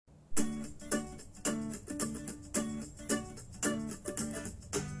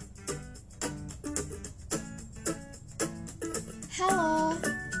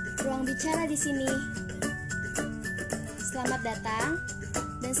berbicara di sini. Selamat datang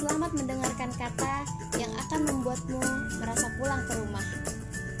dan selamat mendengarkan kata yang akan membuatmu merasa pulang ke rumah.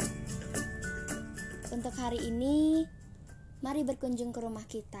 Untuk hari ini, mari berkunjung ke rumah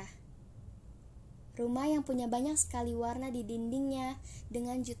kita. Rumah yang punya banyak sekali warna di dindingnya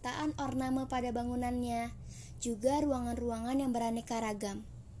dengan jutaan ornamen pada bangunannya, juga ruangan-ruangan yang beraneka ragam.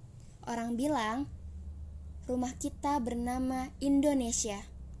 Orang bilang, rumah kita bernama Indonesia.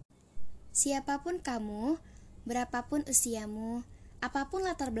 Siapapun kamu, berapapun usiamu, apapun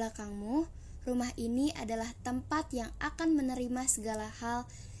latar belakangmu, rumah ini adalah tempat yang akan menerima segala hal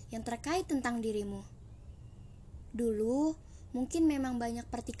yang terkait tentang dirimu. Dulu, mungkin memang banyak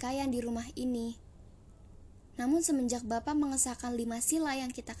pertikaian di rumah ini. Namun semenjak Bapak mengesahkan 5 sila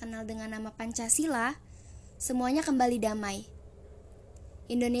yang kita kenal dengan nama Pancasila, semuanya kembali damai.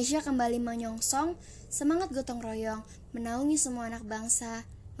 Indonesia kembali menyongsong semangat gotong royong, menaungi semua anak bangsa,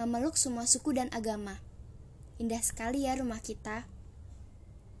 memeluk semua suku dan agama. Indah sekali ya rumah kita.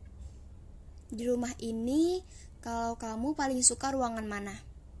 Di rumah ini, kalau kamu paling suka ruangan mana?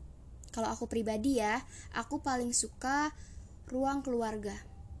 Kalau aku pribadi ya, aku paling suka ruang keluarga.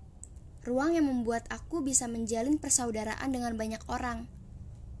 Ruang yang membuat aku bisa menjalin persaudaraan dengan banyak orang.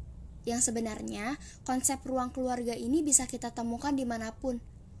 Yang sebenarnya, konsep ruang keluarga ini bisa kita temukan dimanapun.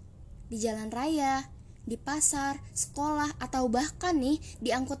 Di jalan raya, di pasar, sekolah, atau bahkan nih di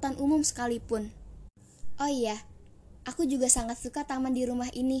angkutan umum sekalipun. Oh iya, aku juga sangat suka taman di rumah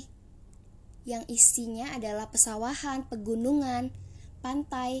ini. Yang isinya adalah pesawahan, pegunungan,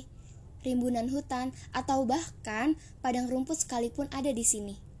 pantai, rimbunan hutan, atau bahkan padang rumput sekalipun ada di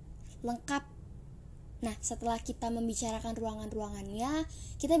sini. Lengkap. Nah, setelah kita membicarakan ruangan-ruangannya,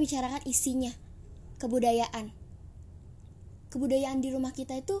 kita bicarakan isinya, kebudayaan. Kebudayaan di rumah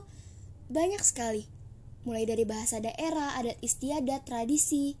kita itu banyak sekali. Mulai dari bahasa daerah, adat istiadat,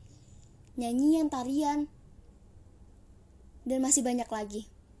 tradisi, nyanyian, tarian, dan masih banyak lagi.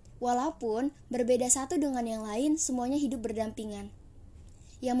 Walaupun berbeda satu dengan yang lain, semuanya hidup berdampingan.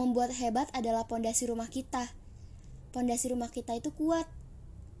 Yang membuat hebat adalah pondasi rumah kita. Pondasi rumah kita itu kuat,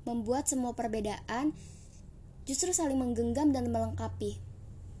 membuat semua perbedaan justru saling menggenggam dan melengkapi.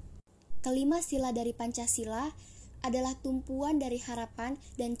 Kelima sila dari Pancasila adalah tumpuan dari harapan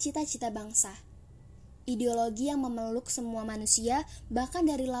dan cita-cita bangsa. Ideologi yang memeluk semua manusia, bahkan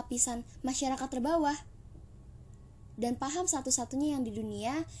dari lapisan masyarakat terbawah. Dan paham satu-satunya yang di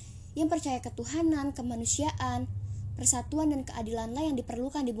dunia yang percaya ketuhanan, kemanusiaan, persatuan dan keadilanlah yang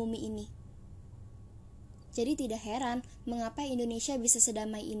diperlukan di bumi ini. Jadi tidak heran mengapa Indonesia bisa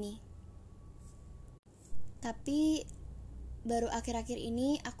sedamai ini. Tapi baru akhir-akhir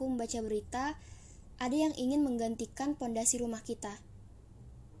ini aku membaca berita ada yang ingin menggantikan pondasi rumah kita.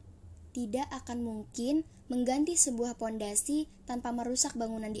 Tidak akan mungkin mengganti sebuah pondasi tanpa merusak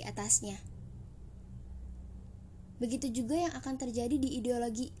bangunan di atasnya. Begitu juga yang akan terjadi di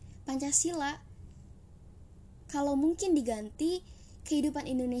ideologi Pancasila. Kalau mungkin diganti, kehidupan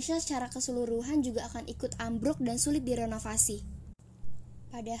Indonesia secara keseluruhan juga akan ikut ambruk dan sulit direnovasi.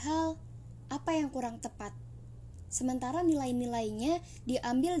 Padahal, apa yang kurang tepat? Sementara nilai-nilainya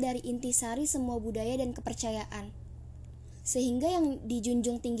diambil dari intisari semua budaya dan kepercayaan. Sehingga yang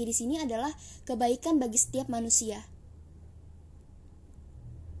dijunjung tinggi di sini adalah kebaikan bagi setiap manusia.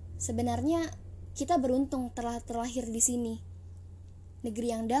 Sebenarnya kita beruntung telah terlahir di sini. Negeri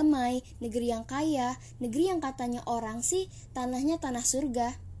yang damai, negeri yang kaya, negeri yang katanya orang sih tanahnya tanah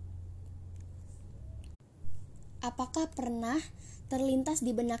surga. Apakah pernah terlintas di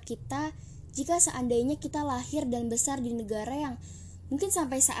benak kita jika seandainya kita lahir dan besar di negara yang mungkin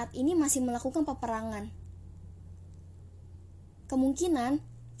sampai saat ini masih melakukan peperangan? Kemungkinan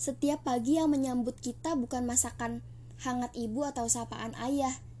setiap pagi yang menyambut kita bukan masakan hangat ibu atau sapaan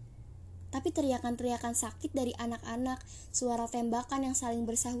ayah, tapi teriakan-teriakan sakit dari anak-anak, suara tembakan yang saling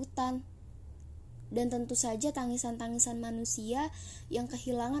bersahutan, dan tentu saja tangisan-tangisan manusia yang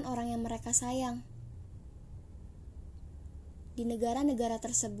kehilangan orang yang mereka sayang. Di negara-negara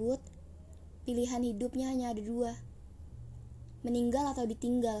tersebut, pilihan hidupnya hanya ada 2, meninggal atau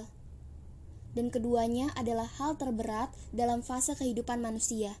ditinggal. Dan keduanya adalah hal terberat dalam fase kehidupan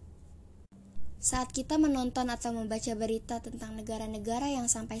manusia. Saat kita menonton atau membaca berita tentang negara-negara yang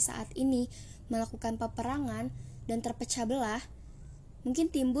sampai saat ini melakukan peperangan dan terpecah belah,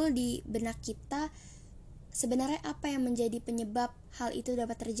 mungkin timbul di benak kita sebenarnya apa yang menjadi penyebab hal itu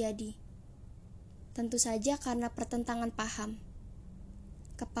dapat terjadi. Tentu saja karena pertentangan paham.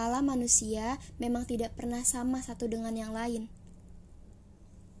 Kepala manusia memang tidak pernah sama satu dengan yang lain.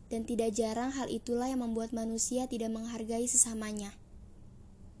 Dan tidak jarang hal itulah yang membuat manusia tidak menghargai sesamanya.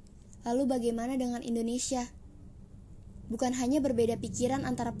 Lalu bagaimana dengan Indonesia? bukan hanya berbeda pikiran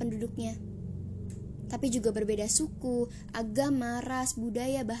antara penduduknya, tapi juga berbeda suku, agama, ras,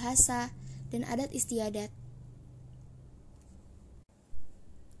 budaya, bahasa, dan adat istiadat.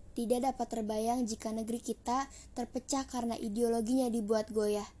 Tidak dapat terbayang jika negeri kita terpecah karena ideologinya dibuat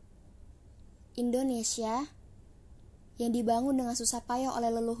goyah. Indonesia yang dibangun dengan susah payah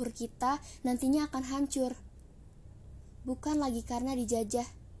oleh leluhur kita nantinya akan hancur. Bukan lagi karena dijajah,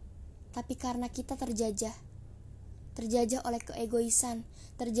 tapi karena kita terjajah. Terjajah oleh keegoisan,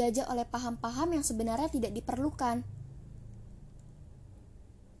 terjajah oleh paham-paham yang sebenarnya tidak diperlukan.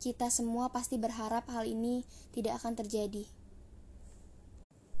 Kita semua pasti berharap hal ini tidak akan terjadi.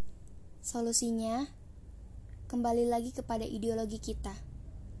 Solusinya, kembali lagi kepada ideologi kita,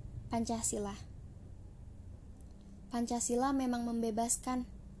 Pancasila. Pancasila memang membebaskan,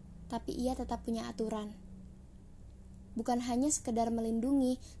 tapi ia tetap punya aturan. Bukan hanya sekedar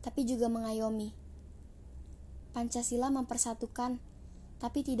melindungi, tapi juga mengayomi. Pancasila mempersatukan,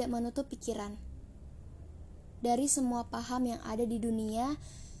 tapi tidak menutup pikiran. Dari semua paham yang ada di dunia,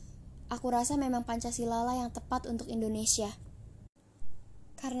 aku rasa memang Pancasila lah yang tepat untuk Indonesia.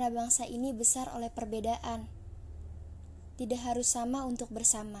 Karena bangsa ini besar oleh perbedaan. Tidak harus sama untuk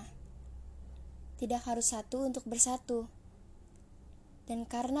bersama. Tidak harus satu untuk bersatu. Dan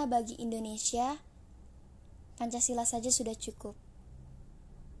karena bagi Indonesia, Pancasila saja sudah cukup.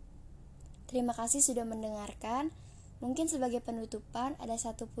 Terima kasih sudah mendengarkan. Mungkin sebagai penutupan ada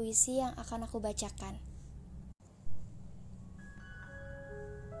satu puisi yang akan aku bacakan.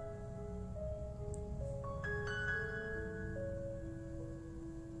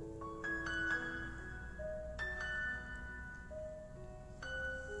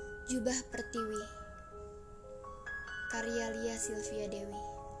 Jubah Pertiwi, karya Lia Sylvia Dewi.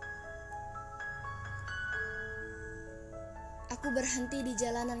 Aku berhenti di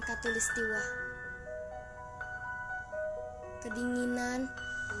jalanan Katulistiwa. Kedinginan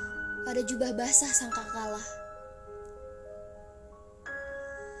pada jubah basah sangkakala.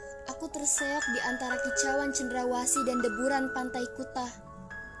 Aku terseok di antara kicauan cendrawasih dan deburan pantai Kuta.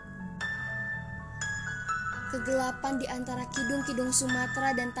 Kegelapan di antara kidung-kidung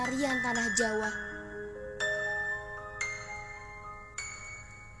Sumatera dan tarian tanah Jawa.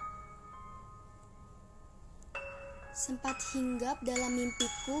 Sempat hinggap dalam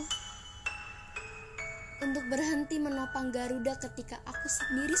mimpiku untuk berhenti menopang Garuda ketika aku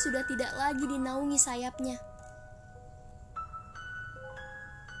sendiri sudah tidak lagi dinaungi sayapnya.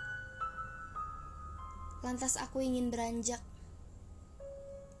 Lantas aku ingin beranjak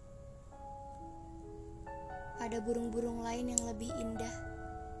pada burung-burung lain yang lebih indah,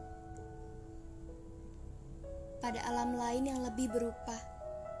 pada alam lain yang lebih berupa,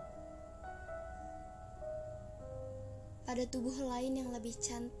 pada tubuh lain yang lebih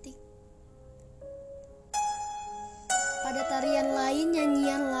cantik, pada tarian lain,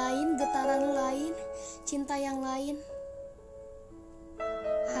 nyanyian lain, getaran lain, cinta yang lain,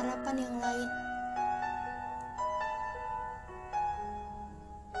 harapan yang lain.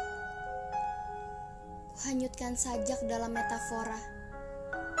 Hanyutkan sajak dalam metafora.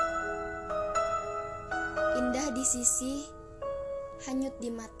 Indah di sisi, hanyut di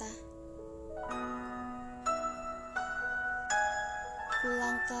mata.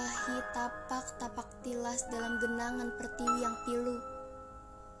 Kulangkahi tapak-tapak tilas dalam genangan pertiwi yang pilu.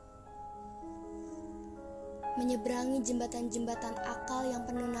 Menyeberangi jembatan-jembatan akal yang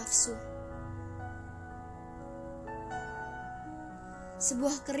penuh nafsu.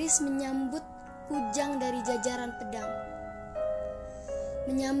 Sebuah keris menyambut kujang dari jajaran pedang,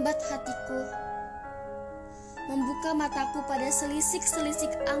 menyambat hatiku, membuka mataku pada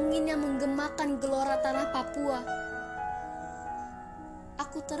selisik-selisik angin yang menggemakan gelora tanah Papua.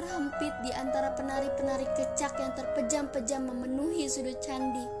 Aku terhempit di antara penari-penari kecak yang terpejam-pejam memenuhi sudut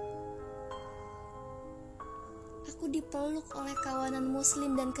candi. Aku dipeluk oleh kawanan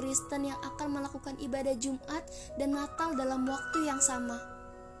Muslim dan Kristen yang akan melakukan ibadah Jumat dan Natal dalam waktu yang sama.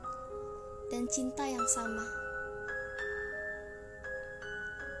 Dan cinta yang sama.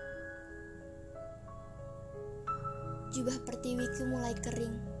 Jubah pertiwiku mulai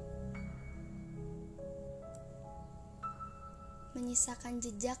kering, menyisakan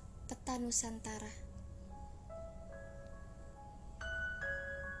jejak peta Nusantara.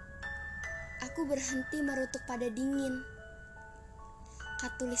 Aku berhenti merutuk pada dingin.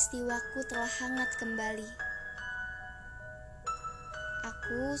 Katulistiwaku telah hangat kembali.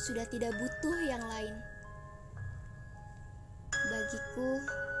 Aku sudah tidak butuh yang lain. Bagiku,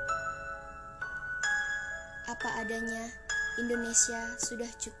 apa adanya, Indonesia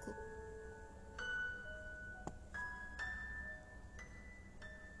sudah cukup.